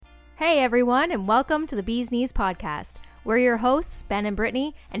Hey everyone, and welcome to the Bee's Knees podcast. We're your hosts, Ben and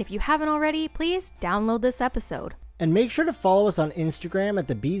Brittany, and if you haven't already, please download this episode. And make sure to follow us on Instagram at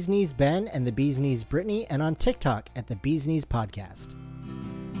the Bee's Knees Ben and the Bee's Knees Brittany, and on TikTok at the Bee's Knees Podcast.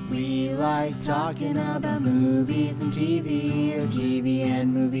 We like talking about movies and TV, or TV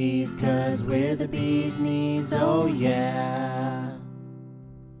and movies, 'cause we're the Bee's Knees, oh yeah.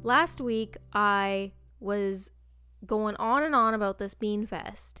 Last week, I was going on and on about this Bean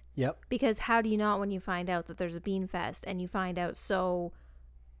Fest. Yep. Because how do you not when you find out that there's a Bean Fest and you find out so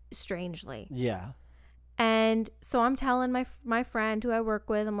strangely? Yeah. And so I'm telling my friend who I work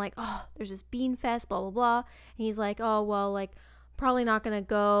with, I'm like, oh, there's this Bean Fest, blah, blah, blah. And he's like, oh, well, like, probably not going to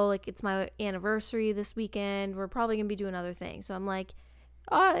go. Like, it's my anniversary this weekend. We're probably going to be doing other things. So I'm like,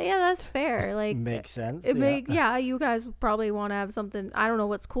 oh, yeah, that's fair. Like, makes sense. Yeah, you guys probably want to have something. I don't know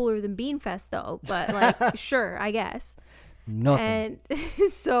what's cooler than Bean Fest, though. But, like, sure, I guess. Nothing. And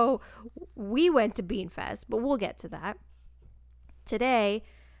so we went to Bean Fest, but we'll get to that. Today,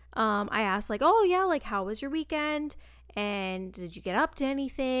 I asked, like, oh, yeah, like, how was your weekend? And did you get up to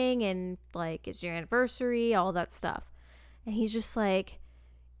anything? And, like, it's your anniversary, all that stuff. And he's just like,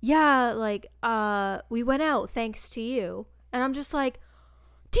 yeah, like, we went out thanks to you. And I'm just like,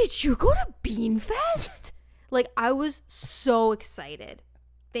 did you go to Bean Fest? Like, I was so excited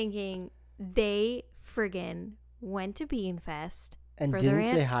thinking they friggin' went to Bean Fest. And didn't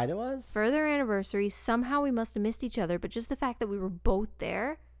say hi to us? For their anniversary. Somehow we must have missed each other. But just the fact that we were both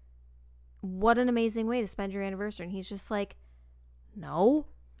there, what an amazing way to spend your anniversary. And he's just like, no.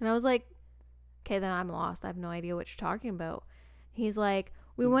 And I was like, okay, then I'm lost. I have no idea what you're talking about. He's like,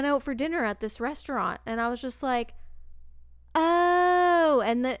 we went out for dinner at this restaurant. And I was just like, oh,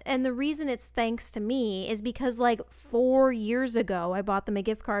 and the reason it's thanks to me is because like 4 years ago I bought them a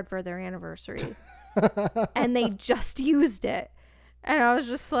gift card for their anniversary and they just used it, and I was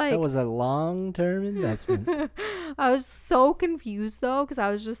just like, that was a long-term investment. I was so confused though, because I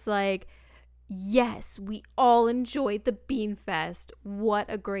was just like, yes, we all enjoyed the Bean Fest. What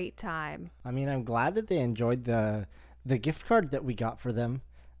a great time. I mean, I'm glad that they enjoyed the gift card that we got for them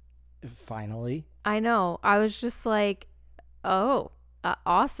finally. I know. I was just like, oh,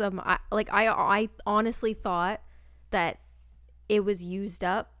 awesome. I honestly thought that it was used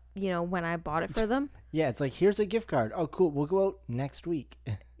up, when I bought it for them. Yeah, it's like, here's a gift card. Oh, cool. We'll go out next week.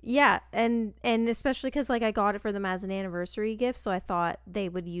 Yeah, and especially because, like, I got it for them as an anniversary gift, so I thought they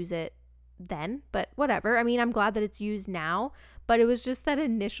would use it then. But whatever. I mean, I'm glad that it's used now, but it was just that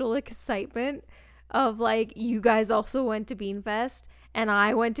initial excitement of, like, you guys also went to Bean Fest, and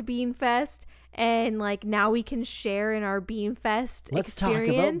I went to Bean Fest, and like now we can share in our Bean Fest Let's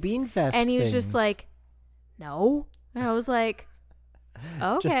experience. talk about Bean Fest. And he was things. just like, no. And I was like,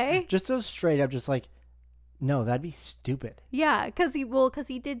 okay. Just so straight up, just like, no, that'd be stupid. Yeah, because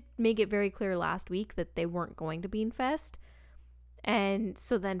he did make it very clear last week that they weren't going to Bean Fest. And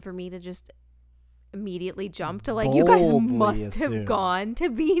so then for me to just immediately jump to, like, you guys must have gone to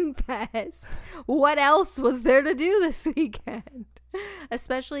Bean Fest. What else was there to do this weekend?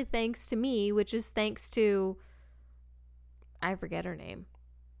 Especially thanks to me, which is thanks to, I forget her name,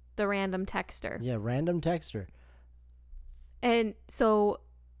 the random texter. Yeah, random texter. And so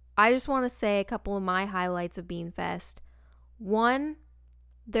I just want to say a couple of my highlights of Bean Fest. One,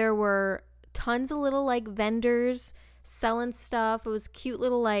 there were tons of little, like, vendors selling stuff. It was cute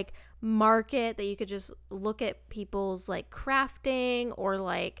little, like, market that you could just look at people's, like, crafting, or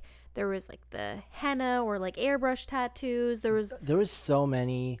like there was like the henna or like airbrush tattoos. There was so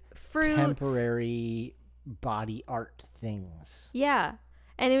many fruits, temporary body art things. Yeah.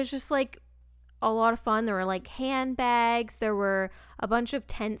 And it was just like a lot of fun. There were like handbags. There were a bunch of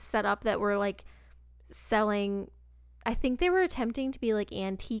tents set up that were like selling, I think they were attempting to be like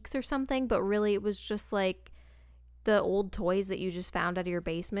antiques or something, but really it was just like the old toys that you just found out of your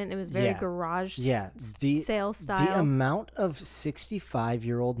basement. It was very garage sale style. The amount of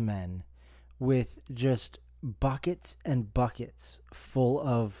 65-year-old men with just buckets and buckets full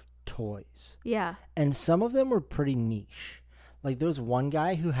of toys. Yeah. And some of them were pretty niche. Like, there was one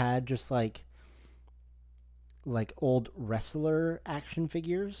guy who had just like old wrestler action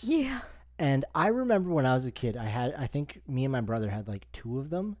figures. Yeah. And I remember when I was a kid, I think me and my brother had like 2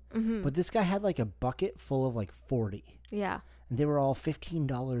 of them. Mm-hmm. But this guy had like a bucket full of like 40. Yeah. And they were all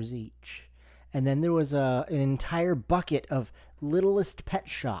 $15 each. And then there was an entire bucket of Littlest Pet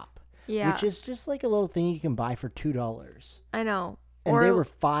Shop. Yeah. Which is just like a little thing you can buy for $2. I know. And they were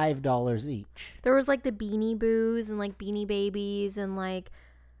 $5 each. There was like the Beanie Boos and like Beanie Babies, and like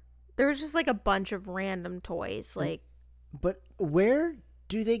there was just like a bunch of random toys. Like, but where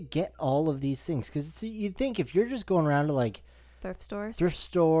do they get all of these things? Because you'd think if you're just going around to like Thrift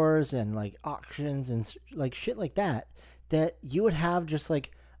stores and like auctions and like shit like that you would have just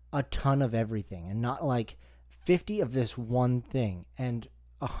like a ton of everything and not like 50 of this one thing and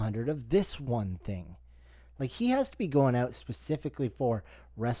 100 of this one thing. Like he has to be going out specifically for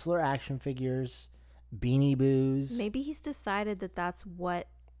wrestler action figures, Beanie Boos. Maybe he's decided that that's what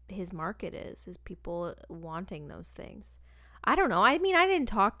his market is people wanting those things. I don't know. I mean, I didn't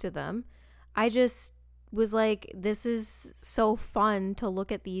talk to them. I just was like, this is so fun to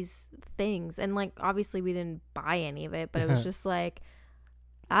look at these things. And like, obviously we didn't buy any of it, but it was just like,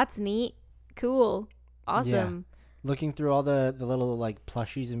 that's neat. Cool. Awesome. Yeah. Looking through all the little like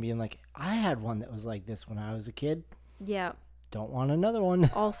plushies and being like, I had one that was like this when I was a kid. Yeah. Don't want another one.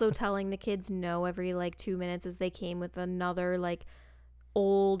 Also telling the kids no every like 2 minutes as they came with another like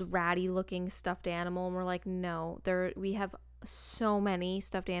old ratty looking stuffed animal. And we're like, no, we have so many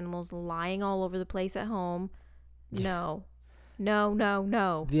stuffed animals lying all over the place at home. No.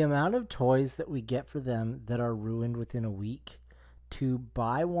 No. The amount of toys that we get for them that are ruined within a week, to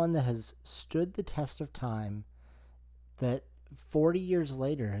buy one that has stood the test of time, that 40 years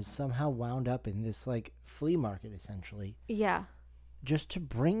later has somehow wound up in this like flea market essentially. Yeah. Just to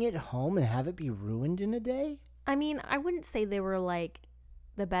bring it home and have it be ruined in a day? I mean, I wouldn't say they were like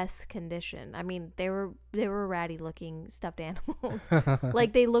the best condition. I mean, they were ratty looking stuffed animals.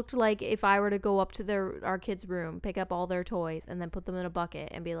 Like they looked like if I were to go up to our kids' room, pick up all their toys and then put them in a bucket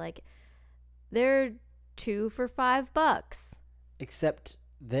and be like, they're 2 for $5. Except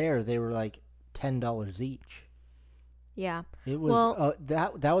they were like $10 each. Yeah. It was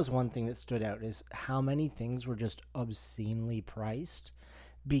that was one thing that stood out, is how many things were just obscenely priced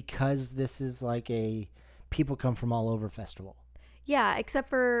because this is like a people come from all over festival. Yeah, except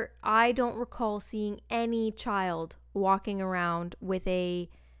for I don't recall seeing any child walking around with a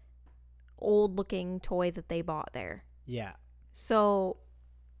old looking toy that they bought there. Yeah. So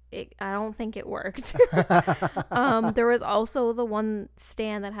I don't think it worked. There was also the one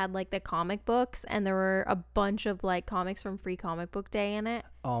stand that had like the comic books, and there were a bunch of like comics from Free Comic Book Day in it.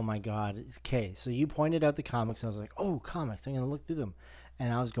 Oh my God. Okay, so you pointed out the comics. I was like, oh, comics. I'm going to look through them.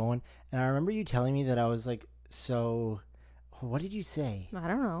 And I was going, and I remember you telling me that I was like, so what did you say? I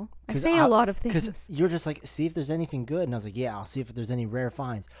don't know. I say a lot of things. Because you're just like, see if there's anything good. And I was like, yeah, I'll see if there's any rare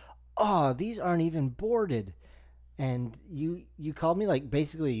finds. Oh, these aren't even boarded. And you called me like,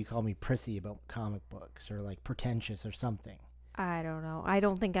 basically you called me prissy about comic books or like pretentious or something. I don't know. I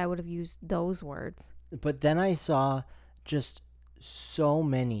don't think I would have used those words. But then I saw just so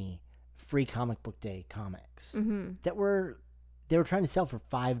many Free Comic Book Day comics that they were trying to sell for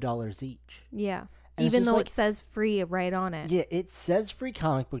 $5 each. Yeah. And even though like, it says free right on it. Yeah, it says Free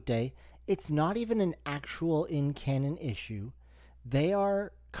Comic Book Day. It's not even an actual in-canon issue. They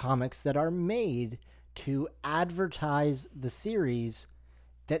are comics that are made to advertise the series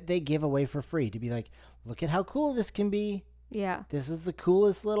that they give away for free, to be like, look at how cool this can be. Yeah. This is the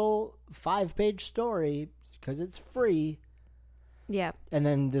coolest little 5-page story because it's free. Yeah. And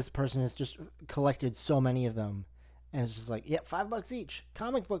then this person has just collected so many of them. And it's just like, yeah, $5 each.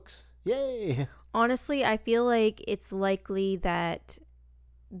 Comic books. Yay. Honestly, I feel like it's likely that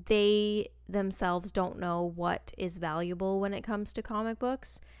they themselves don't know what is valuable when it comes to comic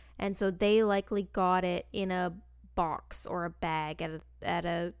books. And so they likely got it in a box or a bag at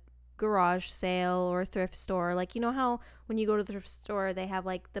a garage sale or a thrift store. Like, you know how when you go to the thrift store, they have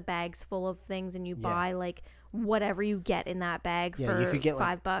like the bags full of things and you buy like whatever you get in that bag for you could get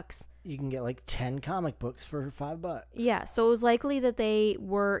 $5. You can get like 10 comic books for $5. Yeah. So it was likely that they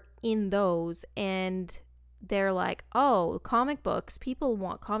were in those and they're like, oh, comic books, people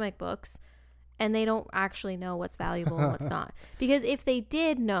want comic books. And they don't actually know what's valuable and what's not. Because if they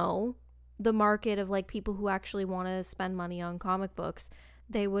did know the market of like people who actually want to spend money on comic books,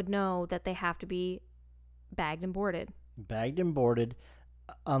 they would know that they have to be bagged and boarded. Bagged and boarded,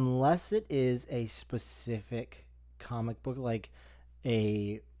 unless it is a specific comic book, like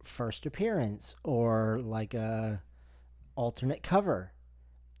a first appearance or like a alternate cover.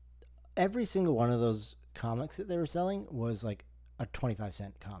 Every single one of those comics that they were selling was like a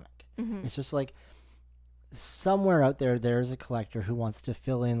 25-cent comic. It's just like somewhere out there's a collector who wants to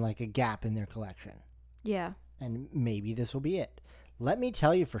fill in like a gap in their collection. Yeah. And maybe this will be it. Let me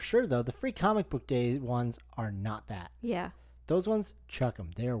tell you for sure, though, the Free Comic Book Day ones are not that. Yeah. Those ones, chuck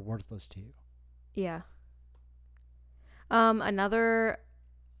them. They are worthless to you. Yeah. Another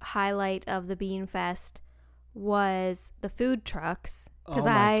highlight of the Bean Fest was the food trucks. Because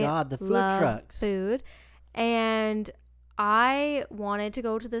God, the food trucks. Food. And I wanted to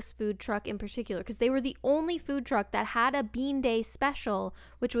go to this food truck in particular because they were the only food truck that had a Bean Day special,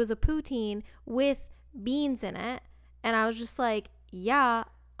 which was a poutine with beans in it. And I was just like, yeah,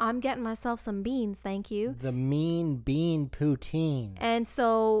 I'm getting myself some beans, thank you. The mean bean poutine. And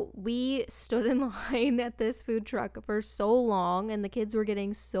so we stood in line at this food truck for so long, and the kids were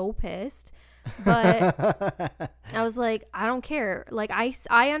getting so pissed. But I was like, I don't care. Like,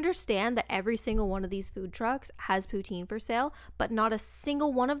 I understand that every single one of these food trucks has poutine for sale, but not a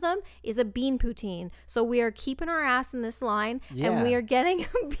single one of them is a bean poutine. So we are keeping our ass in this line, and we are getting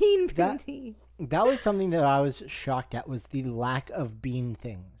a bean poutine. That was something that I was shocked at, was the lack of bean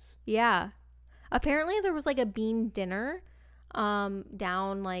things. Yeah. Apparently there was like a bean dinner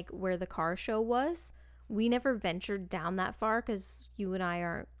down like where the car show was. We never ventured down that far because you and I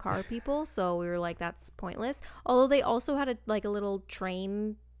aren't car people. So we were like, that's pointless. Although they also had a little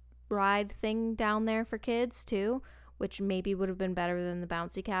train ride thing down there for kids too, which maybe would have been better than the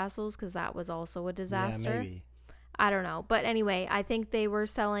bouncy castles because that was also a disaster. Yeah, maybe. I don't know. But anyway, I think they were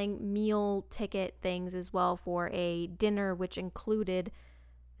selling meal ticket things as well for a dinner, which included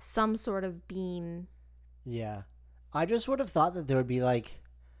some sort of bean. Yeah. I just would have thought that there would be like,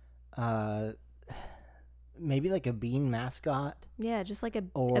 maybe like a bean mascot. Yeah, just like a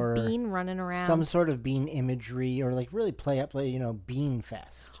bean running around. Some sort of bean imagery, or like really play Bean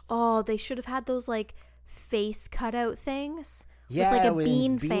Fest. Oh, they should have had those like face cutout things. Yeah, with like a with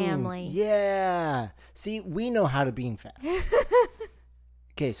bean beans. family. Yeah. See, we know how to bean fest.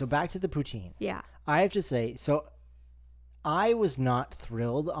 Okay, so back to the poutine. Yeah. I have to say, so I was not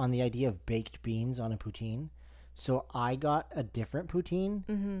thrilled on the idea of baked beans on a poutine. So I got a different poutine,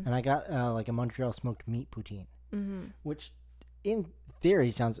 and I got like a Montreal smoked meat poutine, which in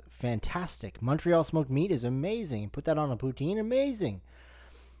theory sounds fantastic. Montreal smoked meat is amazing. Put that on a poutine, amazing.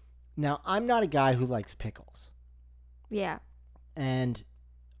 Now, I'm not a guy who likes pickles. Yeah. And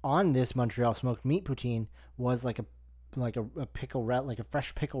on this Montreal smoked meat poutine was like a pickle like a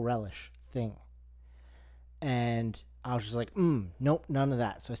fresh pickle relish thing. And I was just like, nope, none of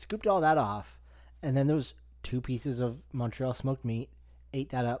that. So I scooped all that off, and then there was 2 pieces of Montreal smoked meat, ate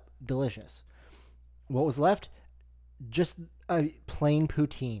that up, delicious. What was left? Just a plain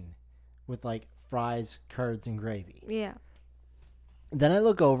poutine with like fries, curds, and gravy. Yeah. Then I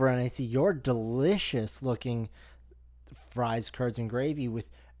look over and I see your delicious looking fries, curds, and gravy with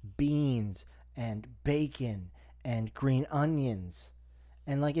beans and bacon and green onions.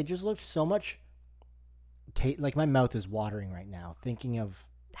 And like it just looked so much like my mouth is watering right now thinking of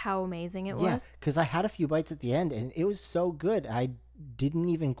how amazing it was. Yeah, because I had a few bites at the end and it was so good. I didn't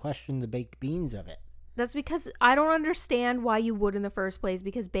even question the baked beans of it. That's because I don't understand why you would in the first place,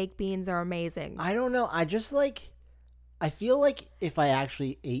 because baked beans are amazing. I don't know. I feel like if I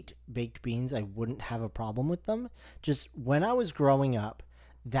actually ate baked beans, I wouldn't have a problem with them. Just when I was growing up,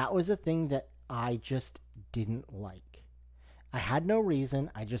 that was a thing that I just didn't like. I had no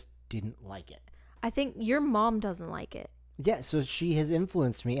reason. I just didn't like it. I think your mom doesn't like it. Yeah, so she has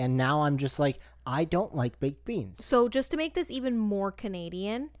influenced me, and now I'm just like, I don't like baked beans. So just to make this even more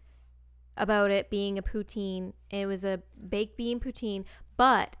Canadian about it being a poutine, it was a baked bean poutine,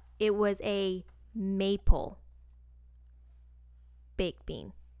 but it was a maple baked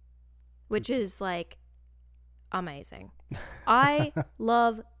bean, which is like amazing. I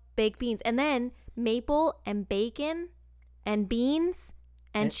love baked beans. And then maple and bacon and beans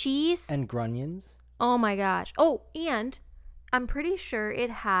and cheese. And grunions. Oh my gosh. Oh, and I'm pretty sure it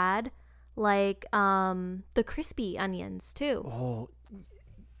had like the crispy onions too. Oh,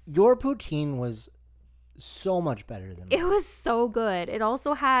 your poutine was so much better than mine. It was so good. It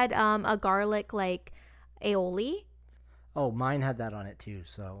also had a garlic like aioli. Oh, mine had that on it too,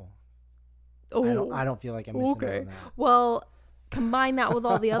 so Oh, I don't feel like I'm missing out on that. Well, combine that with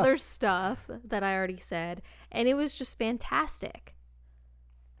all the other stuff that I already said, and it was just fantastic.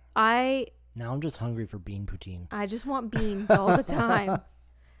 Now I'm just hungry for bean poutine. I just want beans all the time.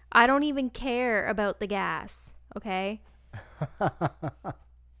 I don't even care about the gas, okay?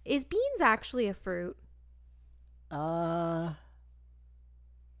 Is beans actually a fruit? I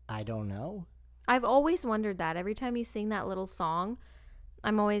don't know. I've always wondered that. Every time you sing that little song,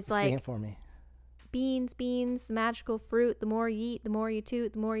 I'm always like, sing it for me. Beans, beans, the magical fruit. The more you eat, the more you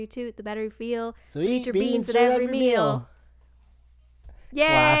toot. The more you toot, the better you feel. So eat your beans at every meal.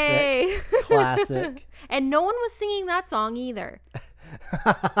 Yay! Classic. And no one was singing that song either.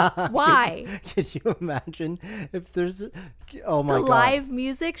 Why? Could you imagine if there's... Oh my God. The live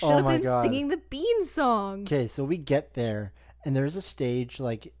music should have been God. singing the bean song. Okay, so we get there, and there's a stage,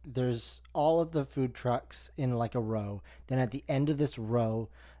 like, there's all of the food trucks in, like, a row. Then at the end of this row,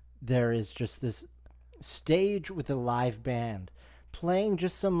 there is just this stage with a live band playing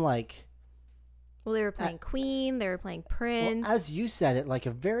just some, like, Well, they were playing Queen. They were playing Prince. Well, as you said it, like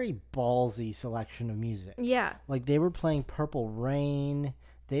a very ballsy selection of music. Yeah. Like they were playing Purple Rain.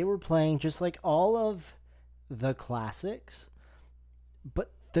 They were playing just like all of the classics.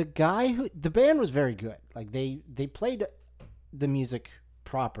 But the band was very good. Like they played the music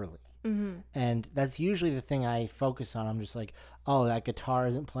properly. Mm-hmm. And that's usually the thing I focus on. I'm just like, oh, that guitar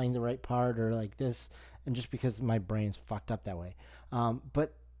isn't playing the right part or like this. And just because my brain's fucked up that way.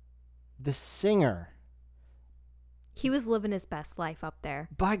 But the singer, he was living his best life up there.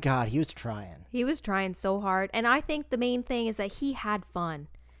 by God, he was trying. He was trying so hard. And I think the main thing is that he had fun.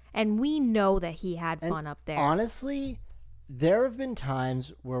 And we know that he had fun up there. Honestly, there have been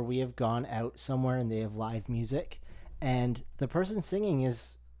times where we have gone out somewhere and they have live music, and the person singing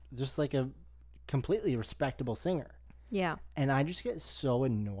is just like a completely respectable singer. Yeah. And I just get so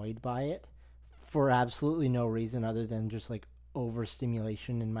annoyed by it for absolutely no reason other than just like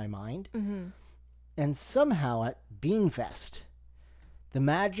overstimulation in my mind. Mm-hmm. And somehow at Beanfest, the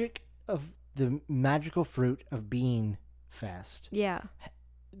magical fruit of Beanfest Yeah.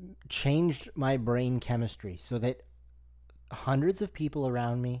 changed my brain chemistry so that hundreds of people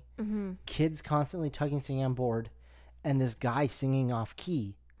around me, Mm-hmm. kids constantly tugging on board, and this guy singing off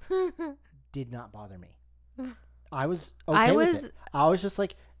key did not bother me. I was okay with it. I was just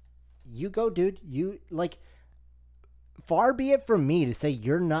like, you go, dude. You like, far be it from me to say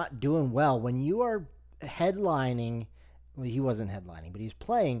you're not doing well when you are headlining. Well, he wasn't headlining, but he's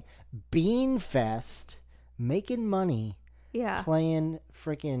playing Beanfest, making money. Yeah. Playing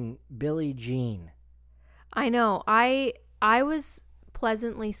freaking Billie Jean. I know. I was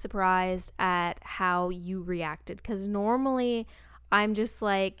pleasantly surprised at how you reacted, because normally I'm just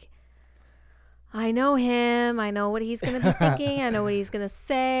like, I know him. I know what he's going to be thinking. I know what he's going to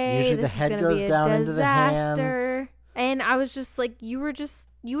say. Usually this the head is going to goes be a down disaster. into the hands. And I was just like, you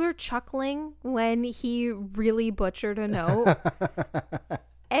were chuckling when he really butchered a note.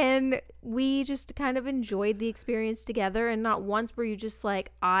 And we just kind of enjoyed the experience together. And not once were you just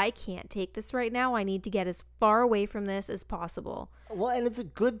like, I can't take this right now. I need to get as far away from this as possible. Well, and it's a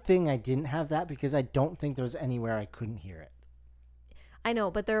good thing I didn't have that, because I don't think there was anywhere I couldn't hear it. I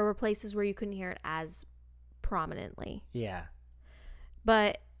know, but there were places where you couldn't hear it as prominently. Yeah.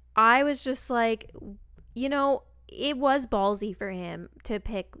 But I was just like, you know, it was ballsy for him to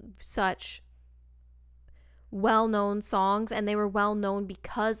pick such well-known songs, and they were well-known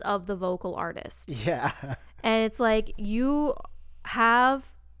because of the vocal artist. Yeah. And it's like, you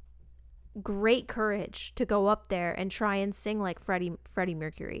have great courage to go up there and try and sing like Freddie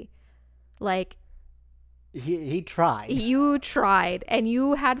Mercury. Like, He tried. you tried, and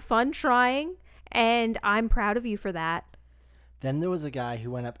you had fun trying, and I'm proud of you for that. Then there was a guy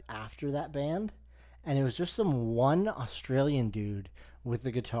who went up after that band, and it was just some one Australian dude with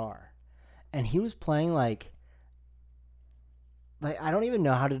the guitar. And he was playing like I don't even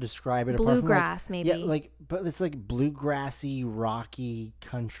know how to describe it. Bluegrass, maybe. Yeah, but it's like bluegrassy, rocky,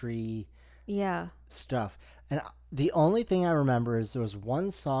 country stuff. And the only thing I remember is there was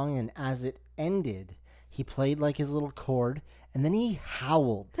one song, and as it ended, he played like his little chord, and then he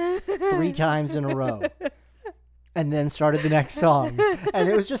howled 3 times in a row. And then started the next song. And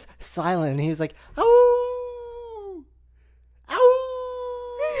it was just silent. And he was like, ow! Ow!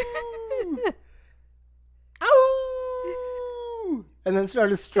 Ow! And then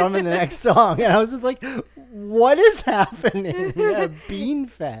started strumming the next song. And I was just like, what is happening at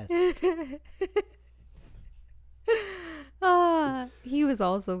Beanfest? He was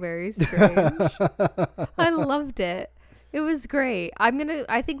also very strange. I loved it. It was great.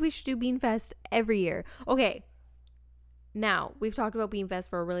 I think we should do Beanfest every year. Okay. Now, we've talked about Beanfest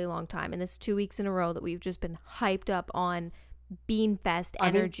for a really long time, and this is 2 weeks in a row that we've just been hyped up on Beanfest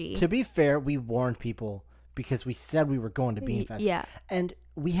energy. I mean, to be fair, we warned people because we said we were going to Beanfest. Yeah. And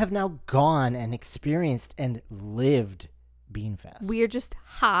we have now gone and experienced and lived Beanfest. We are just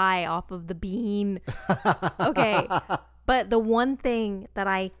high off of the bean. Okay. But the one thing that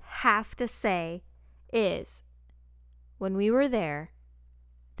I have to say is, when we were there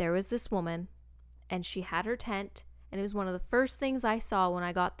was this woman, and she had her tent, and it was one of the first things I saw when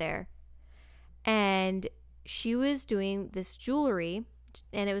I got there. And she was doing this jewelry,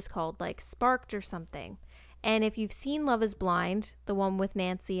 and it was called like Sparked or something. And if you've seen Love is Blind, the one with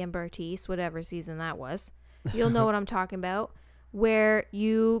Nancy and Bertice, whatever season that was, you'll know what I'm talking about, where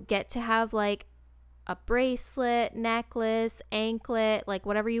you get to have like a bracelet, necklace, anklet, like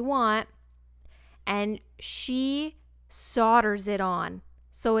whatever you want. And she solders it on.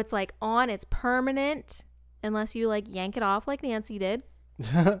 So it's like on, it's permanent, unless you like yank it off like Nancy did.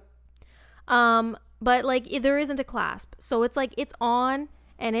 But like there isn't a clasp. So it's like it's on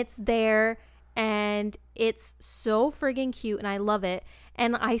and it's there, and it's so friggin' cute and I love it.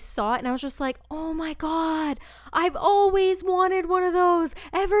 And I saw it and I was just like, oh my God, I've always wanted one of those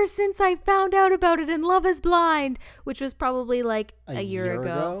ever since I found out about it in Love is Blind, which was probably like a year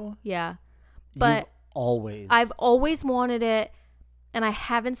ago. Yeah. But I've always wanted it and I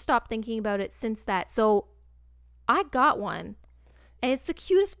haven't stopped thinking about it since that. So I got one and it's the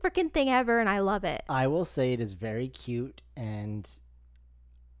cutest freaking thing ever and I love it. I will say it is very cute and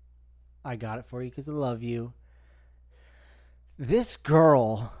I got it for you because I love you. This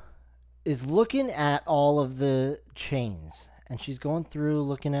girl is looking at all of the chains and she's going through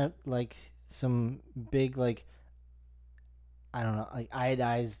looking at like some big like I don't know, like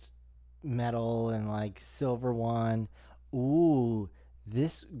iodized metal and like silver one. Ooh,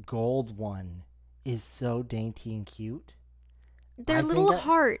 this gold one is so dainty and cute. They're little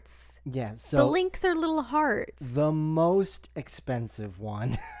hearts. Yeah, so the links are little hearts. The most expensive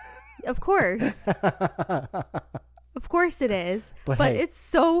one. Of course. Of course it is. But hey, it's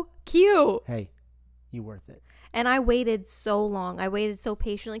so cute. Hey, you worth it. And I waited so long. I waited so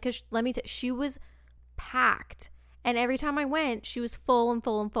patiently because let me tell you, she was packed. And every time I went, she was full and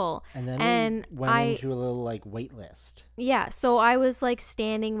full and full. And then we went into a little like wait list. Yeah. So I was like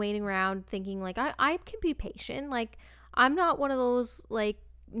standing, waiting around, thinking like I can be patient. Like I'm not one of those like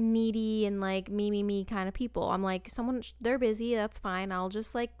needy and like me kind of people. I'm like they're busy. That's fine. I'll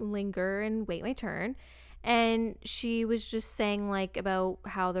just like linger and wait my turn. And she was just saying like about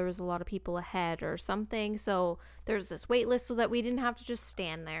how there was a lot of people ahead or something. So there's this wait list so that we didn't have to just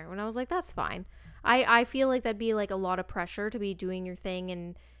stand there. And I was like, that's fine. I feel like that'd be like a lot of pressure to be doing your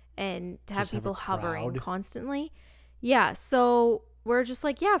thing and to have people hovering constantly. Yeah. So we're just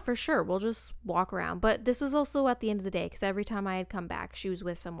like, yeah, for sure. We'll just walk around. But this was also at the end of the day because every time I had come back, she was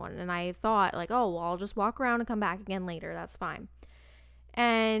with someone. And I thought like, oh, well, I'll just walk around and come back again later. That's fine.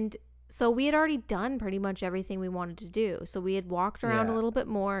 And so we had already done pretty much everything we wanted to do. So we had walked around a little bit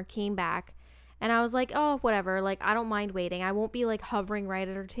more, came back. And I was like, oh, whatever. Like, I don't mind waiting. I won't be like hovering right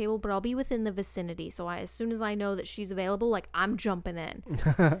at her table, but I'll be within the vicinity. So as soon as I know that she's available, like I'm jumping in.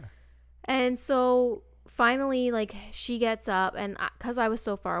 And so finally, like she gets up and because I was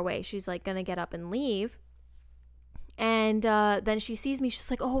so far away, she's like going to get up and leave. And then she sees me. She's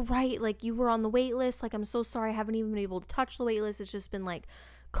like, oh, right. Like you were on the wait list. Like, I'm so sorry. I haven't even been able to touch the wait list. It's just been like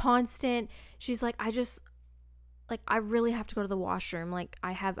constant. She's like, I really have to go to the washroom. Like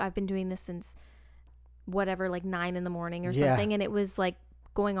I've been doing this since whatever, like 9 a.m. or something. And it was like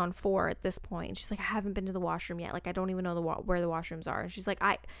going on 4 at this point. She's like, I haven't been to the washroom yet. Like, I don't even know where the washrooms are. And she's like,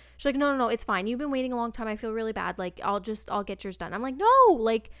 no, it's fine. You've been waiting a long time. I feel really bad. Like, I'll get yours done. I'm like, no,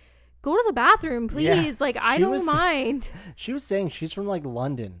 like go to the bathroom, please. Yeah. Like, I don't mind. She was saying she's from like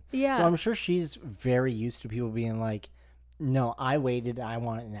London. Yeah. So I'm sure she's very used to people being like, no, I waited. I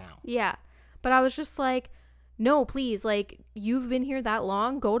want it now. Yeah. But I was just like, no, please, like, you've been here that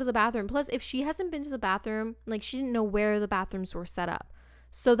long, go to the bathroom. Plus, if she hasn't been to the bathroom, like, she didn't know where the bathrooms were set up.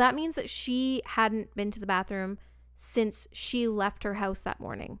 So that means that she hadn't been to the bathroom since she left her house that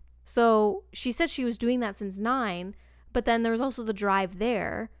morning. So she said she was doing that since 9, but then there was also the drive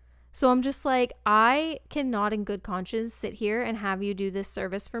there. So I'm just like, I cannot in good conscience sit here and have you do this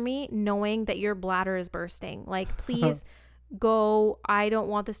service for me knowing that your bladder is bursting. Like, please go. I don't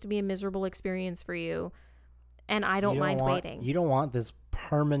want this to be a miserable experience for you. And I don't mind waiting. You don't want this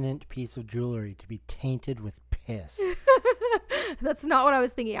permanent piece of jewelry to be tainted with piss. That's not what I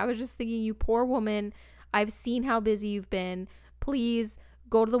was thinking. I was just thinking, you poor woman. I've seen how busy you've been. Please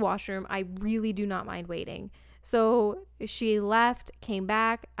go to the washroom. I really do not mind waiting. So she left, came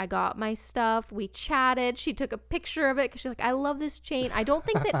back. I got my stuff. We chatted. She took a picture of it because she's like, I love this chain. I don't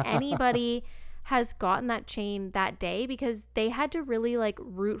think that anybody has gotten that chain that day because they had to really like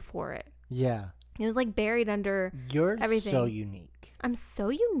root for it. Yeah. It was like buried under everything. You're so unique. I'm so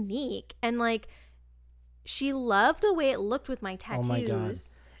unique. And like, she loved the way it looked with my tattoos. Oh my God.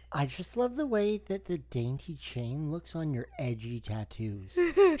 I just love the way that the dainty chain looks on your edgy tattoos.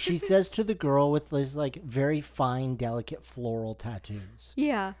 She says to the girl with this like very fine, delicate floral tattoos.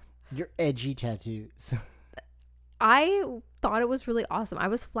 Yeah. Your edgy tattoos. I thought it was really awesome. I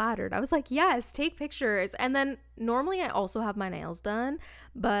was flattered. I was like, yes, take pictures. And then normally I also have my nails done,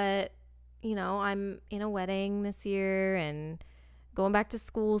 but you know, I'm in a wedding this year and going back to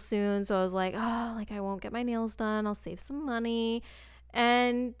school soon. So I was like, oh, like I won't get my nails done. I'll save some money.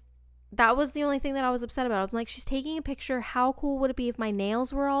 And that was the only thing that I was upset about. I'm like, she's taking a picture. How cool would it be if my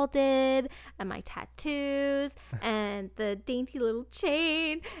nails were all did and my tattoos and the dainty little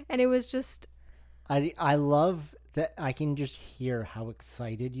chain? And it was just... I love that I can just hear how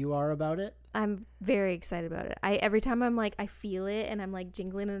excited you are about it. I'm very excited about it. Every time I'm like, I feel it and I'm like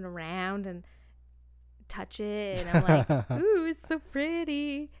jingling it around and touch it, and I'm like, ooh, it's so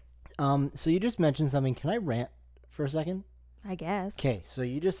pretty. So you just mentioned something. Can I rant for a second? I guess. Okay, so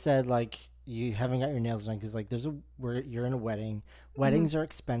you just said like you haven't got your nails done because like you're in a wedding. Weddings are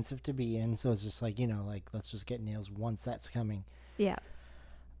expensive to be in, so it's just like, like let's just get nails once that's coming. Yeah.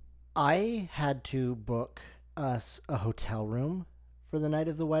 I had to book us a hotel room for the night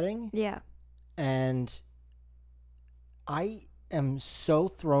of the wedding. Yeah. And I am so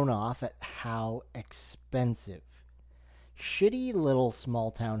thrown off at how expensive shitty little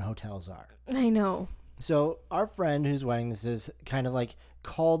small town hotels are. I know. So our friend whose wedding this is kind of like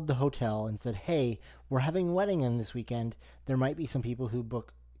called the hotel and said, hey, we're having a wedding on this weekend. There might be some people who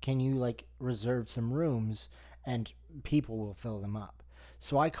book. Can you like reserve some rooms and people will fill them up?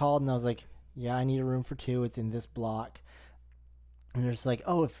 So I called and I was like, yeah, I need a room for 2. It's in this block. And they're just like,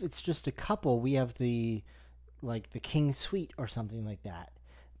 oh, if it's just a couple, we have the king suite or something like that.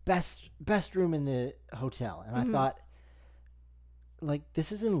 Best room in the hotel. And I thought, like,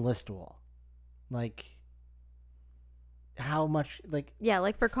 this is in Listowel. Like, how much, like... Yeah,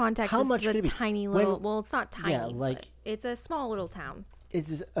 like, for context, how much this is a could it be? tiny little... well, it's not tiny, Yeah, like... but it's a small little town.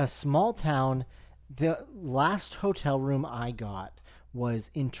 It's a small town. The last hotel room I got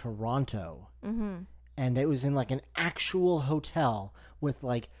was in Toronto. Mm-hmm. And it was in, like, an actual hotel with,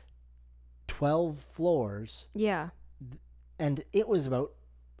 like, 12 floors. Yeah. And it was about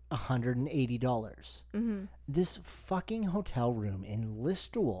 $180. Mm-hmm. This fucking hotel room in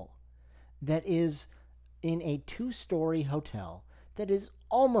Listowel that is in a 2-story hotel that is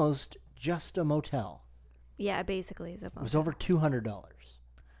almost just a motel. Yeah, it basically is a motel. It was over $200.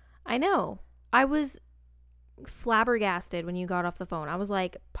 I know. I was flabbergasted when you got off the phone. I was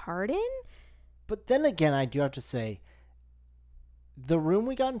like, pardon? But then again, I do have to say, the room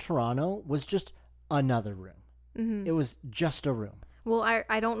we got in Toronto was just another room. Mm-hmm. It was just a room. Well,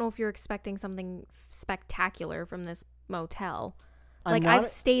 I don't know if you're expecting something spectacular from this motel. I've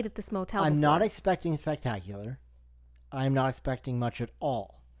stayed at this motel I'm before. not expecting spectacular. I'm not expecting much at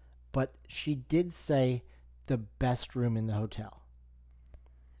all. But she did say the best room in the hotel.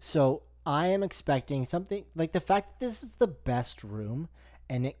 So I am expecting something, like the fact that this is the best room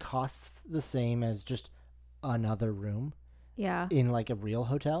and it costs the same as just another room. Yeah. In like a real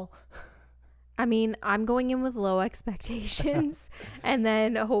hotel. I mean, I'm going in with low expectations and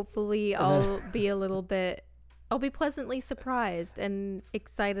then hopefully I'll be pleasantly surprised and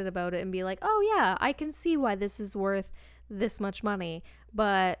excited about it and be like, oh yeah, I can see why this is worth this much money.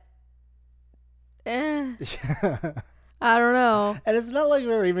 But, I don't know. And it's not like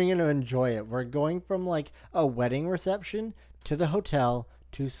we're even going to enjoy it. We're going from like a wedding reception to the hotel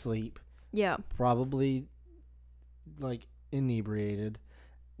to sleep. Yeah. Probably like inebriated.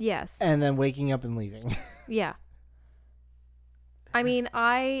 Yes. And then waking up and leaving. Yeah. I mean,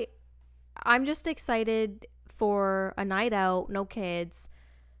 I'm just excited for a night out, no kids,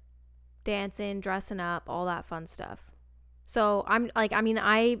 dancing, dressing up, all that fun stuff. So I'm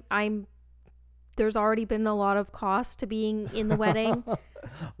there's already been a lot of cost to being in the wedding.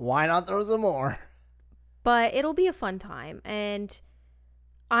 Why not throw some more? But it'll be a fun time. And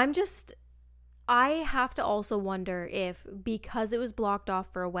I have to also wonder if, because it was blocked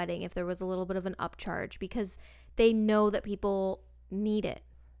off for a wedding, if there was a little bit of an upcharge because they know that people need it.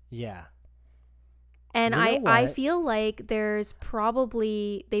 Yeah. And you know I feel like they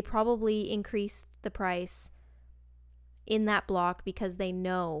probably increased the price in that block because they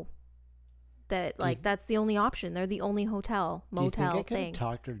know that that's the only option. They're the only motel do you think I could thing. have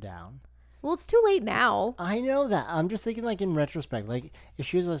talked her down? Well, it's too late now. I know that. I'm just thinking like in retrospect, like if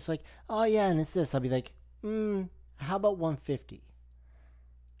she was just like, oh yeah, and it's this, I'll be like, how about 150?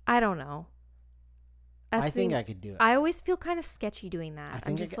 I don't know. I think I could do it. I always feel kind of sketchy doing that.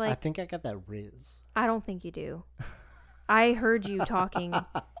 I think I got that riz. I don't think you do. I heard you talking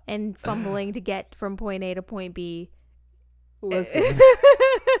and fumbling to get from point A to point B. Listen.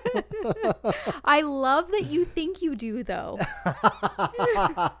 I love that you think you do, though.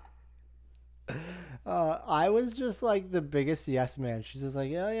 I was just like the biggest yes man. She's just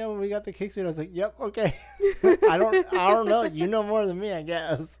like, yeah, we got the kick suit. I was like, yep, okay. I don't know. You know more than me, I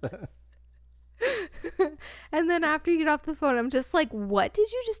guess. And then after you get off the phone, I'm just like, what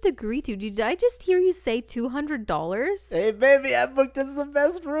did you just agree to? Did I just hear you say $200? Hey, baby, I booked us the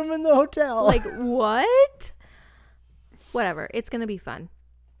best room in the hotel. Like, what? Whatever. It's going to be fun.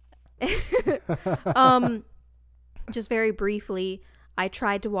 Just very briefly, I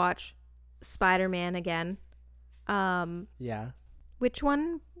tried to watch Spider-Man again. Yeah. Which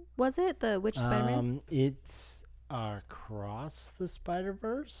one was it? Which Spider-Man? It's Across the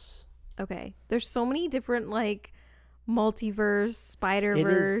Spider-Verse. Okay. There's so many different multiverse,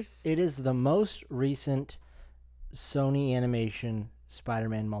 Spider-Verse. It is the most recent Sony animation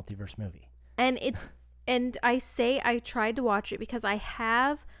Spider-Man multiverse movie. And I say I tried to watch it because I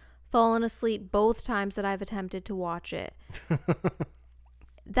have fallen asleep both times that I've attempted to watch it.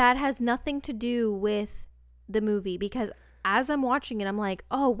 That has nothing to do with the movie, because as I'm watching it, I'm like,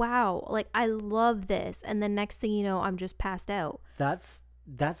 oh, wow, like, I love this. And then next thing you know, I'm just passed out. That's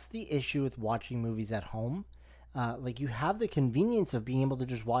the issue with watching movies at home. Like, you have the convenience of being able to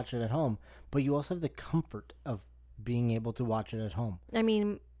just watch it at home, but you also have the comfort of being able to watch it at home. I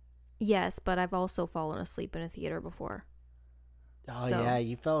mean, yes, but I've also fallen asleep in a theater before. Oh, yeah,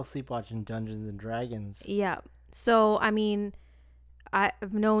 you fell asleep watching Dungeons and Dragons. Yeah. So, I mean,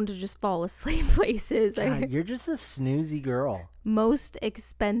 I've known to just fall asleep places. God, you're just a snoozy girl. Most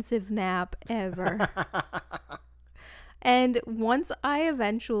expensive nap ever. And once I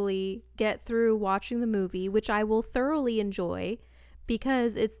eventually get through watching the movie, which I will thoroughly enjoy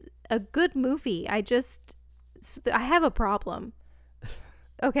because it's a good movie, I have a problem.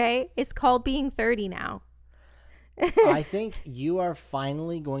 Okay? It's called being 30 now. I think you are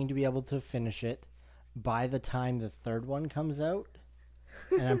finally going to be able to finish it by the time the third one comes out.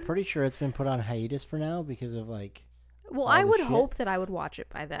 And I'm pretty sure it's been put on hiatus for now because of, like... Well, I would hope that I would watch it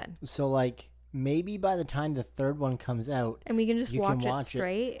by then. So, like, maybe by the time the third one comes out... And we can just watch it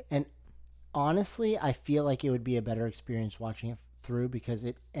straight. And honestly, I feel like it would be a better experience watching it through because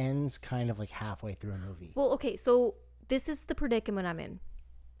it ends kind of, like, halfway through a movie. Well, okay, so this is the predicament I'm in.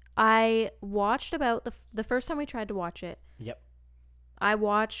 I watched about the first time we tried to watch it. Yep. I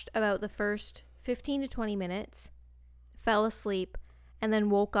watched about the first 15 to 20 minutes, fell asleep, and then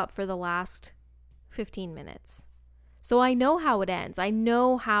woke up for the last 15 minutes. So I know how it ends. I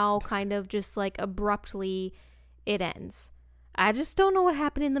know how kind of just like abruptly it ends. I just don't know what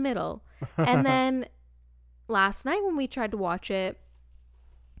happened in the middle. And then last night when we tried to watch it,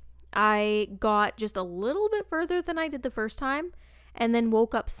 I got just a little bit further than I did the first time, and then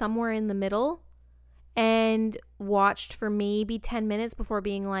woke up somewhere in the middle and watched for maybe 10 minutes before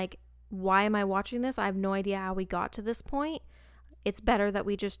being like, why am I watching this? I have no idea how we got to this point. It's better that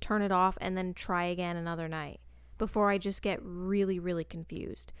we just turn it off and then try again another night before I just get really, really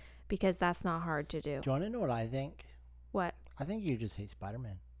confused, because that's not hard to do. Do you want to know what I think? What? I think you just hate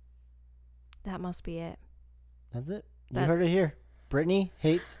Spider-Man. That must be it. That's it. You heard it here. Brittany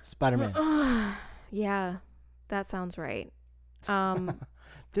hates Spider-Man. Yeah, that sounds right.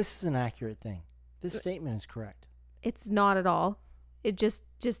 This is an accurate thing. This statement is correct. It's not at all. It just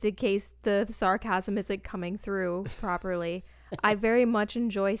in case the sarcasm isn't coming through properly. I very much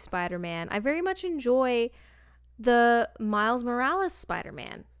enjoy Spider-Man. I very much enjoy the Miles Morales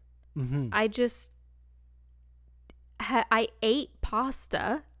Spider-Man. Mm-hmm. I ate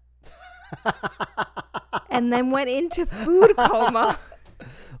pasta and then went into food coma.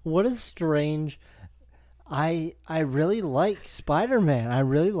 What a strange... I really like Spider-Man. I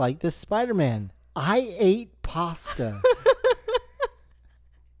really like this Spider-Man. I ate pasta.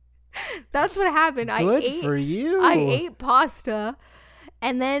 That's what happened. Good for you. I ate pasta,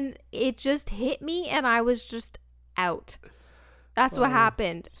 and then it just hit me, and I was just out. That's what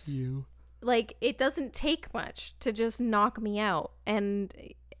happened. You. Like, it doesn't take much to just knock me out, and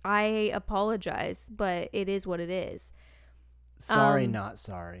I apologize, but it is what it is. Sorry, not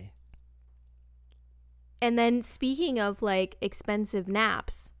sorry. And then speaking of, like, expensive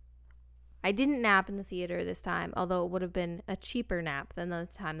naps, I didn't nap in the theater this time, although it would have been a cheaper nap than the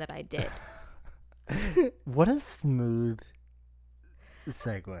time that I did. What a smooth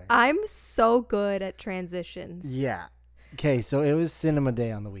segue. I'm so good at transitions. Yeah. Okay, so it was Cinema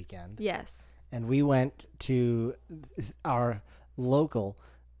Day on the weekend. Yes. And we went to our local,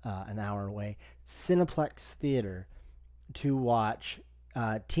 an hour away, Cineplex Theater to watch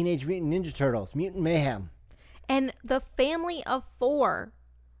Teenage Mutant Ninja Turtles, Mutant Mayhem. And the family of 4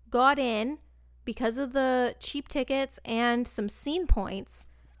 got in because of the cheap tickets and some scene points.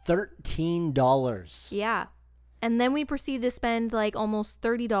 $13. Yeah. And then we proceeded to spend like almost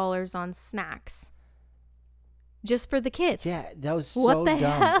 $30 on snacks. Just for the kids. Yeah, that was so what the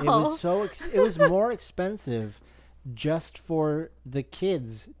dumb. Hell? It was more expensive just for the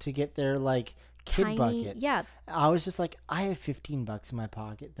kids to get their like kid Tiny, buckets. yeah. I was just like, I have $15 in my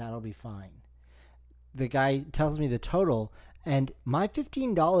pocket. That'll be fine. The guy tells me the total, and my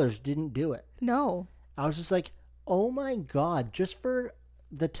 $15 didn't do it. No. I was just like, oh my God, just for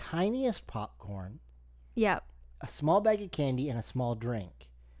the tiniest popcorn. Yeah. A small bag of candy and a small drink.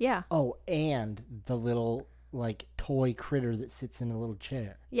 Yeah. Oh, and the little like toy critter that sits in a little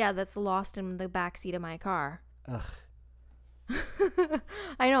chair. Yeah, that's lost in the backseat of my car. Ugh.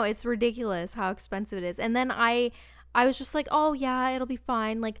 I know, it's ridiculous how expensive it is. And then I I was just like, oh yeah, it'll be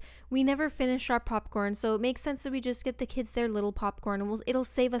fine. Like, we never finished our popcorn, so it makes sense that we just get the kids their little popcorn and it'll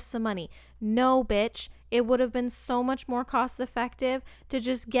save us some money. No, bitch. It would have been so much more cost effective to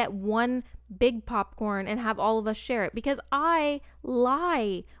just get one big popcorn and have all of us share it, because I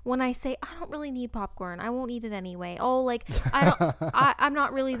lie when I say I don't really need popcorn. I won't eat it anyway. Oh, like I'm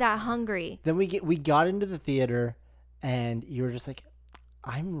not really that hungry. Then we got into the theater and you were just like,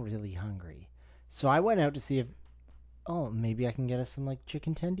 I'm really hungry. So I went out to see if maybe I can get us some like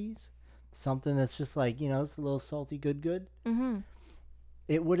chicken tendies. Something that's just like, it's a little salty good. Mm-hmm.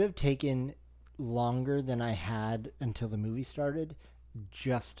 It would have taken longer than I had until the movie started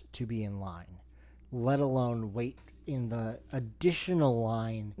just to be in line, let alone wait in the additional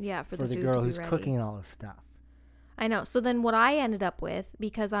line for the food girl to be who's ready. cooking all this stuff. I know. So then what I ended up with,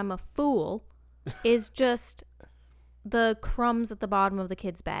 because I'm a fool, is just the crumbs at the bottom of the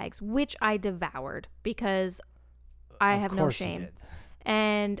kids' bags, which I devoured because I have no shame.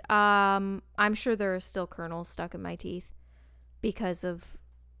 And I'm sure there are still kernels stuck in my teeth because of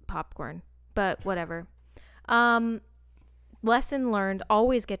popcorn, but whatever. Lesson learned,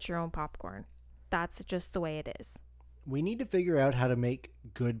 always get your own popcorn. That's just the way it is. We need to figure out how to make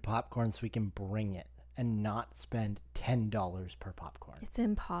good popcorn so we can bring it and not spend $10 per popcorn. It's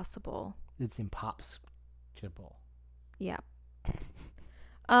impossible. It's impossible. Yeah.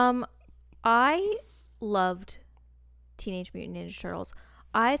 I loved Teenage Mutant Ninja Turtles.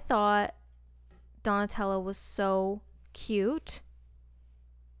 I thought Donatello was so cute,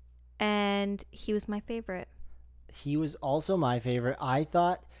 and he was my favorite. He was also my favorite. I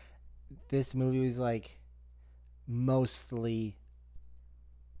thought this movie was like mostly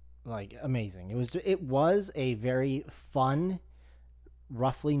like amazing. It was a very fun,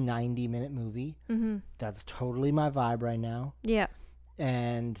 roughly 90-minute movie. Mm-hmm. That's totally my vibe right now. Yeah.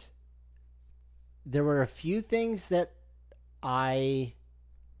 And there were a few things that I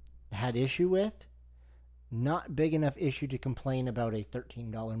had issue with. Not big enough issue to complain about a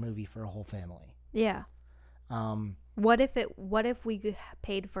 $13 movie for a whole family. Yeah. What if we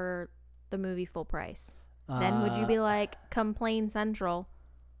paid for the movie full price? Then would you be like, complain central?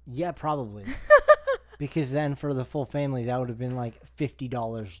 Yeah, probably. Because then for the full family, that would have been like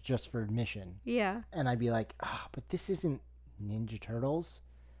 $50 just for admission. Yeah. And I'd be like, but this isn't Ninja Turtles.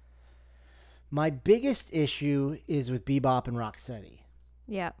 My biggest issue is with Bebop and Rocksteady.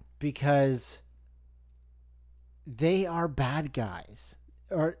 Yeah. Because they are bad guys.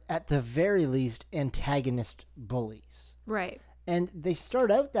 Or at the very least, antagonist bullies. Right. And they start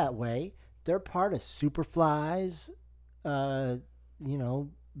out that way. They're part of Superfly's, bad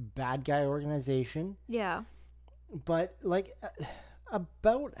guy organization. Yeah. But, like,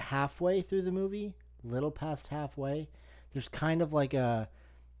 about halfway through the movie, little past halfway, there's kind of like a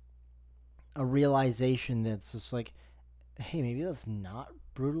realization that's just like, hey, maybe let's not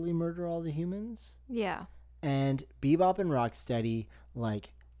brutally murder all the humans. Yeah. And Bebop and Rocksteady,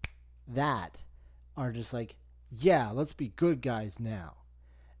 like, that, are just like, yeah, let's be good guys now.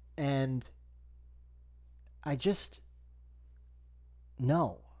 And I just,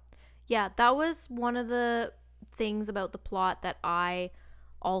 no. Yeah, that was one of the things about the plot that I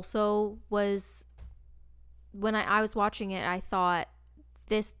also was, when I was watching it, I thought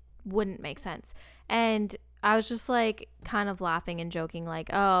this wouldn't make sense. And I was just like kind of laughing and joking like,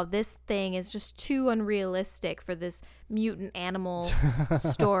 oh, this thing is just too unrealistic for this mutant animal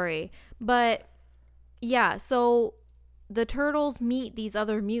story. But yeah, so the turtles meet these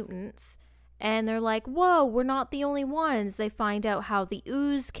other mutants and they're like, whoa, we're not the only ones. They find out how the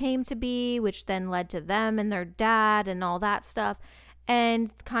ooze came to be, which then led to them and their dad and all that stuff,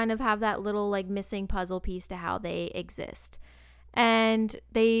 and kind of have that little like missing puzzle piece to how they exist. And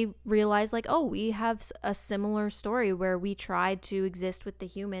they realize like, oh, we have a similar story where we tried to exist with the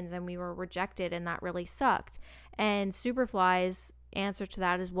humans and we were rejected and that really sucked. And Superfly's answer to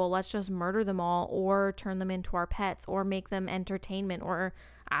that is, well, let's just murder them all or turn them into our pets or make them entertainment or,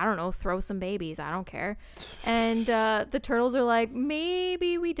 I don't know, throw some babies. I don't care. And the turtles are like,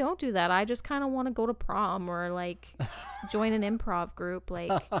 maybe we don't do that. I just kind of want to go to prom or like join an improv group,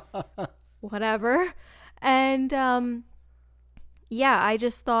 like whatever. And yeah, I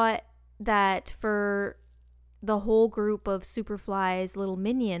just thought that for the whole group of Superfly's little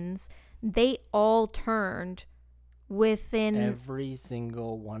minions, they all turned within every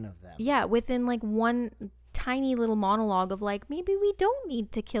single one of them. Yeah, within like one tiny little monologue of like, maybe we don't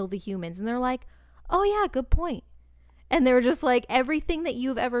need to kill the humans. And they're like, oh yeah, good point. And they were just like, everything that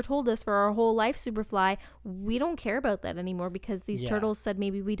you've ever told us for our whole life, Superfly, we don't care about that anymore because these turtles said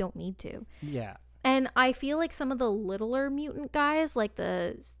maybe we don't need to. Yeah. And I feel like some of the littler mutant guys, like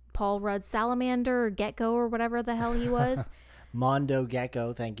the Paul Rudd Salamander or Gecko or whatever the hell he was, Mondo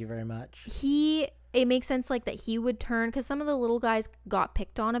Gecko, thank you very much. it makes sense like that he would turn, because some of the little guys got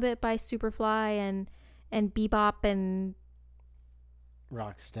picked on a bit by Superfly and Bebop and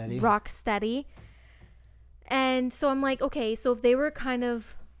Rocksteady. And so I'm like, okay, so if they were kind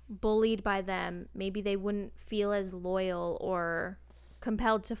of bullied by them, maybe they wouldn't feel as loyal or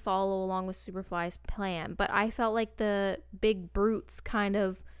compelled to follow along with Superfly's plan. But I felt like the big brutes kind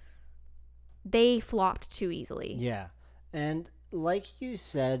of, they flopped too easily. Yeah. And like you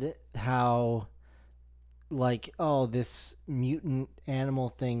said, how like, oh, this mutant animal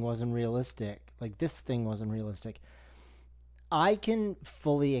thing wasn't realistic. Like, this thing wasn't realistic. I can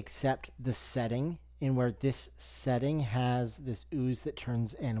fully accept the setting in where this setting has this ooze that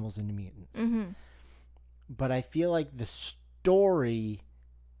turns animals into mutants. Mm-hmm. But I feel like the story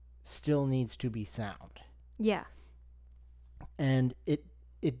still needs to be sound. Yeah. And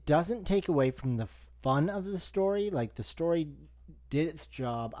it doesn't take away from the fun of the story. Like, the story did its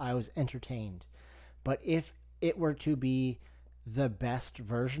job. I was entertained. But if it were to be the best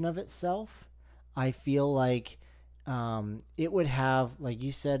version of itself, I feel like it would have, like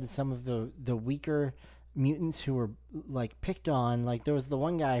you said, some of the weaker mutants who were like picked on. Like, there was the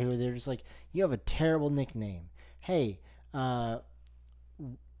one guy who they're just like, you have a terrible nickname. Hey,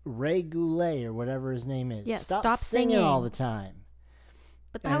 Ray Goulet or whatever his name is. Yeah, Stop singing all the time.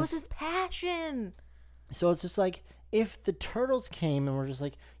 But that was his passion. So it's just like, if the turtles came and were just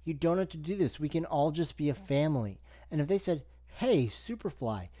like, you don't have to do this, we can all just be a family. And if they said, hey,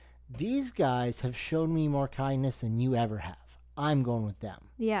 Superfly, these guys have shown me more kindness than you ever have, I'm going with them.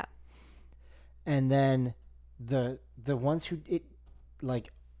 Yeah. And then the ones who,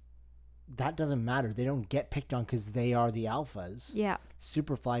 that doesn't matter. They don't get picked on because they are the alphas. Yeah.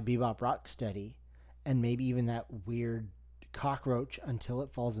 Superfly, Bebop, Rocksteady, and maybe even that weird cockroach until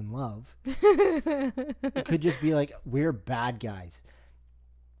it falls in love. It could just be like, we're bad guys.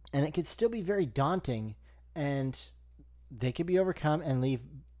 And it could still be very daunting, and they could be overcome and leave.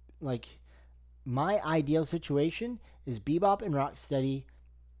 Like, my ideal situation is Bebop and Rocksteady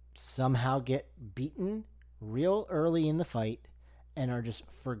somehow get beaten real early in the fight and are just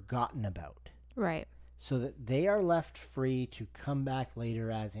forgotten about. Right. So that they are left free to come back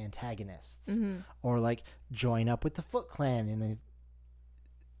later as antagonists. Mm-hmm. Or, like, join up with the Foot Clan in a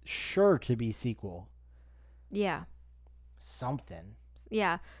sure-to-be sequel. Yeah. Something.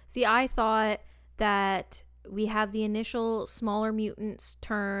 Yeah. See, I thought that we have the initial smaller mutants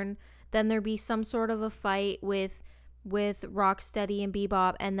turn, then there be some sort of a fight with Rocksteady and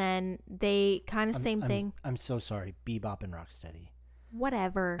Bebop, and then they kind of same thing. I'm so sorry. Bebop and Rocksteady.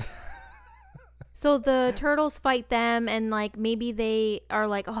 Whatever. So the turtles fight them, and like maybe they are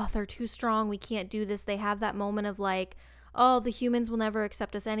like, oh, they're too strong, we can't do this. They have that moment of like, oh, the humans will never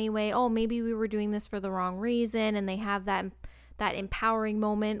accept us anyway. Oh, maybe we were doing this for the wrong reason. And they have that empowering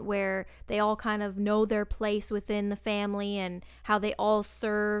moment where they all kind of know their place within the family and how they all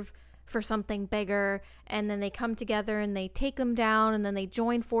serve for something bigger. And then they come together and they take them down, and then they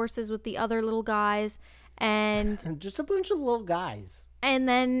join forces with the other little guys and just a bunch of little guys. And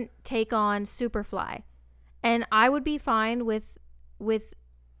then take on Superfly. And I would be fine with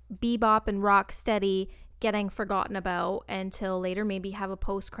Bebop and Rocksteady getting forgotten about until later. Maybe have a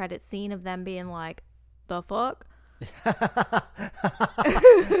post-credit scene of them being like, the fuck?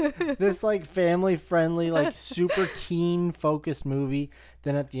 This like family-friendly, like super teen-focused movie.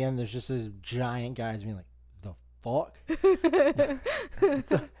 Then at the end, there's just these giant guys being like, the fuck?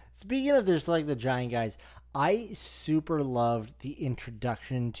 So, speaking of this, like the giant guys, I super loved the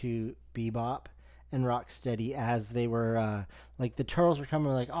introduction to Bebop and Rocksteady as they were, like, the turtles were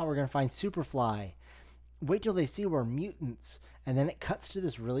coming, like, oh, we're going to find Superfly. Wait till they see we're mutants. And then it cuts to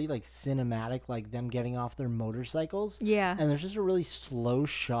this really, like, cinematic, like, them getting off their motorcycles. Yeah. And there's just a really slow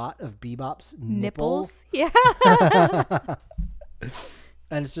shot of Bebop's nipples. Yeah.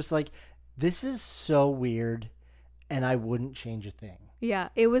 And it's just like, this is so weird, and I wouldn't change a thing. Yeah,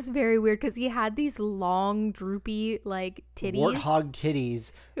 it was very weird because he had these long, droopy, like, titties. Warthog titties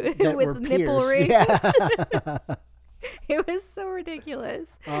that with were nipple pierced. rings. Yeah. It was so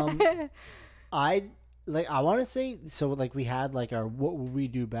ridiculous. I want to say, so like we had like our what would we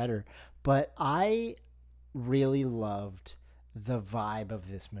do better, but I really loved the vibe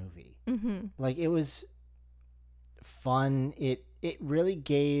of this movie. Mm-hmm. Like, it was fun. It really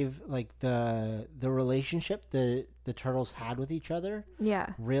gave like the relationship the turtles had with each other.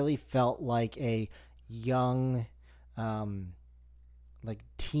 Yeah. Really felt like a young, like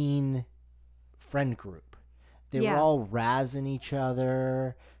teen friend group. They were all razzing each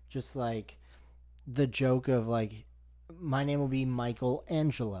other, just like the joke of like, my name will be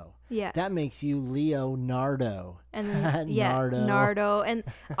Michelangelo. Yeah. That makes you Leonardo. And then, yeah, Nardo. Nardo. And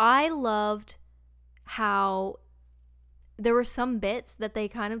I loved how there were some bits that they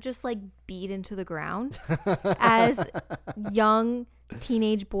kind of just like beat into the ground as young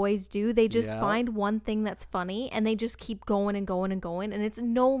teenage boys do. They just find one thing that's funny and they just keep going and going and going, and it's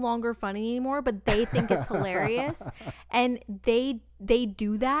no longer funny anymore, but they think it's hilarious. And they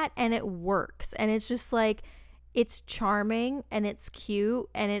do that and it works. And it's just like, it's charming and it's cute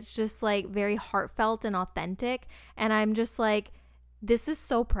and it's just like very heartfelt and authentic. And I'm just like, this is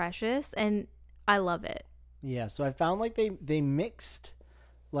so precious and I love it. Yeah, so I found like they mixed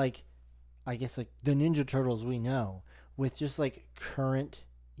like, I guess like the Ninja Turtles we know with just like current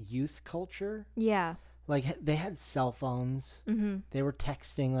youth culture. Yeah. Like they had cell phones. Mm-hmm. They were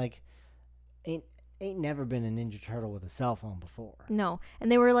texting. Like ain't never been a Ninja Turtle with a cell phone before. No.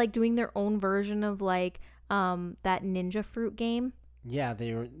 And they were like doing their own version of like that ninja fruit game. Yeah,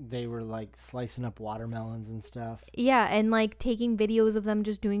 they were like slicing up watermelons and stuff. Yeah, and like taking videos of them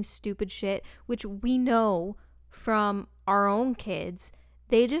just doing stupid shit, which we know from our own kids.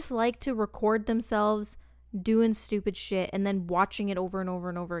 They just like to record themselves doing stupid shit and then watching it over and over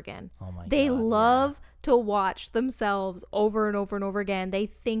and over again. Oh my god. They love to watch themselves over and over and over again. They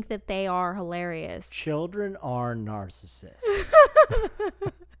think that they are hilarious. Children are narcissists.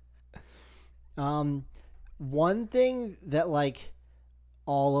 One thing that like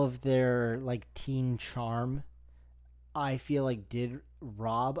all of their like teen charm, I feel like did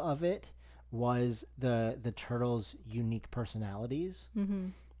rob of it, was the turtles' unique personalities. Mm-hmm.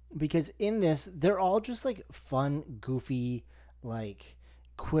 Because in this, they're all just like fun, goofy, like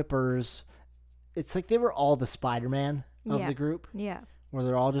quippers. It's like they were all the Spider-Man of the group. Yeah. Where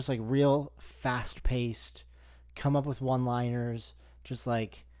they're all just like real fast-paced, come up with one-liners, just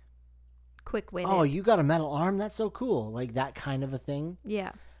like, Quick-witted. oh, you got a metal arm? That's so cool. Like that kind of a thing.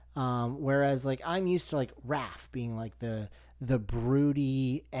 Yeah. Whereas like I'm used to like Raph being like the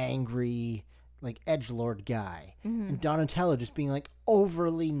broody, angry, like edgelord guy, and Donatello just being like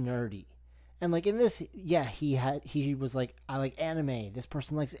overly nerdy. And like in this, yeah, he was like, I like anime. This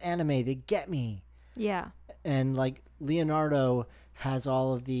person likes anime. They get me. Yeah. And like Leonardo has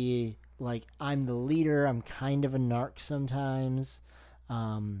all of the like, I'm the leader. I'm kind of a narc sometimes.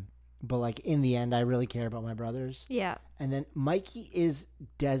 But like in the end, I really care about my brothers. Yeah. And then Mikey is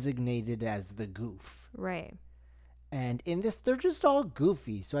designated as the goof. Right. And in this, they're just all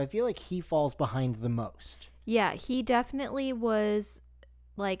goofy. So I feel like he falls behind the most. Yeah, he definitely was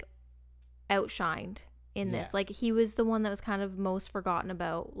like outshined in this. Yeah. Like he was the one that was kind of most forgotten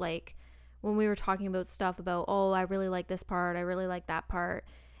about. Like when we were talking about stuff about, oh, I really like this part, I really like that part.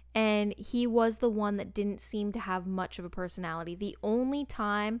 And he was the one that didn't seem to have much of a personality. The only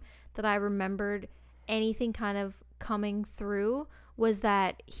time that I remembered anything kind of coming through was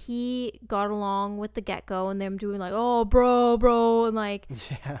that he got along with the get-go and them doing like, oh, bro, and like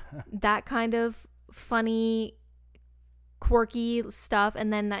that kind of funny, quirky stuff.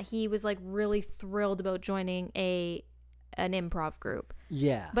 And then that he was like really thrilled about joining an improv group.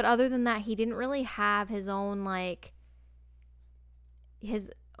 Yeah. But other than that, he didn't really have his own like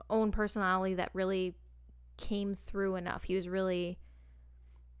his own personality that really came through enough. He was really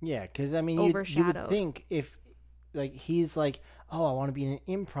because I mean, you would think if like he's like, oh, I want to be in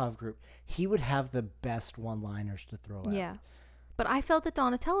an improv group, he would have the best one-liners to throw out. Yeah, but I felt that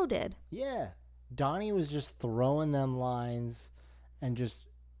Donatello did. Yeah, Donnie was just throwing them lines, and just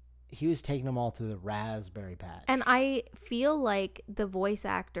he was taking them all to the raspberry patch. And I feel like the voice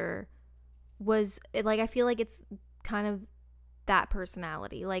actor was like, I feel like it's kind of that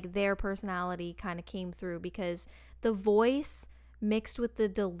personality, like their personality kind of came through, because the voice mixed with the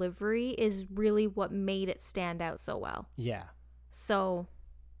delivery is really what made it stand out so well. Yeah. So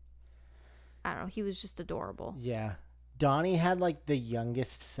I don't know, he was just adorable. Yeah. Donnie had like the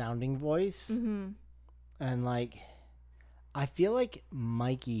youngest sounding voice. Mm-hmm. And like I feel like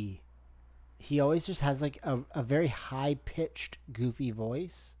Mikey, he always just has like a very high pitched goofy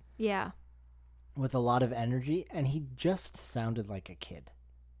voice. Yeah. With a lot of energy, and he just sounded like a kid.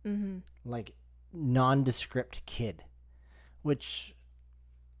 Mm-hmm. Like nondescript kid, which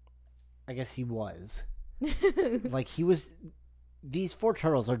I guess he was. Like he was. These four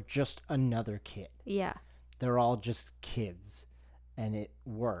turtles are just another kid. Yeah. They're all just kids, and it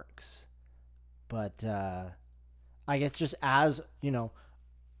works. But I guess just as, you know,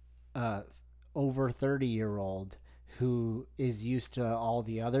 over 30-year-old who is used to all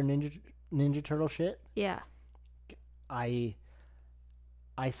the other Ninja Turtle shit. Yeah. I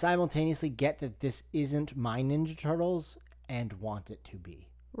simultaneously get that this isn't my Ninja Turtles and want it to be.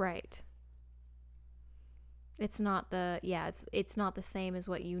 Right. It's not it's not the same as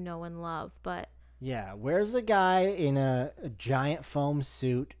what you know and love, but Yeah, where's a guy in a giant foam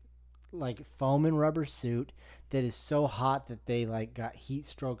suit, like foam and rubber suit, that is so hot that they like got heat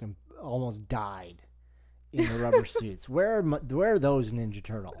stroke and almost died in the rubber suits? Where are those Ninja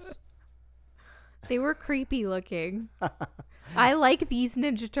Turtles? they were creepy looking. I like these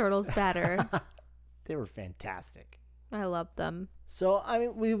Ninja Turtles better. They were fantastic. I love them. So, I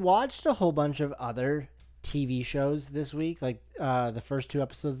mean, we watched a whole bunch of other TV shows this week. Like, the first 2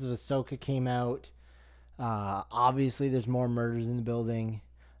 episodes of Ahsoka came out. Obviously, there's more murders in the building.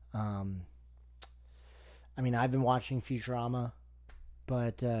 I mean, I've been watching Futurama,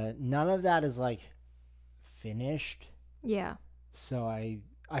 but none of that is, like, finished. Yeah. So I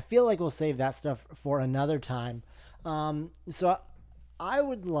feel like we'll save that stuff for another time. So I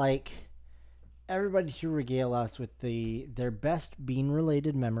would like everybody to regale us with their best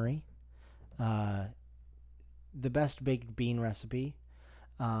bean-related memory, the best baked bean recipe.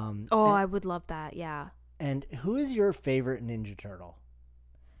 I would love that. Yeah. And who is your favorite Ninja Turtle?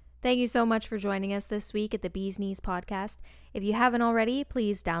 Thank you so much for joining us this week at the Bee's Knees podcast. If you haven't already,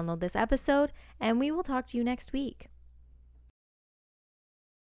 please download this episode, and we will talk to you next week.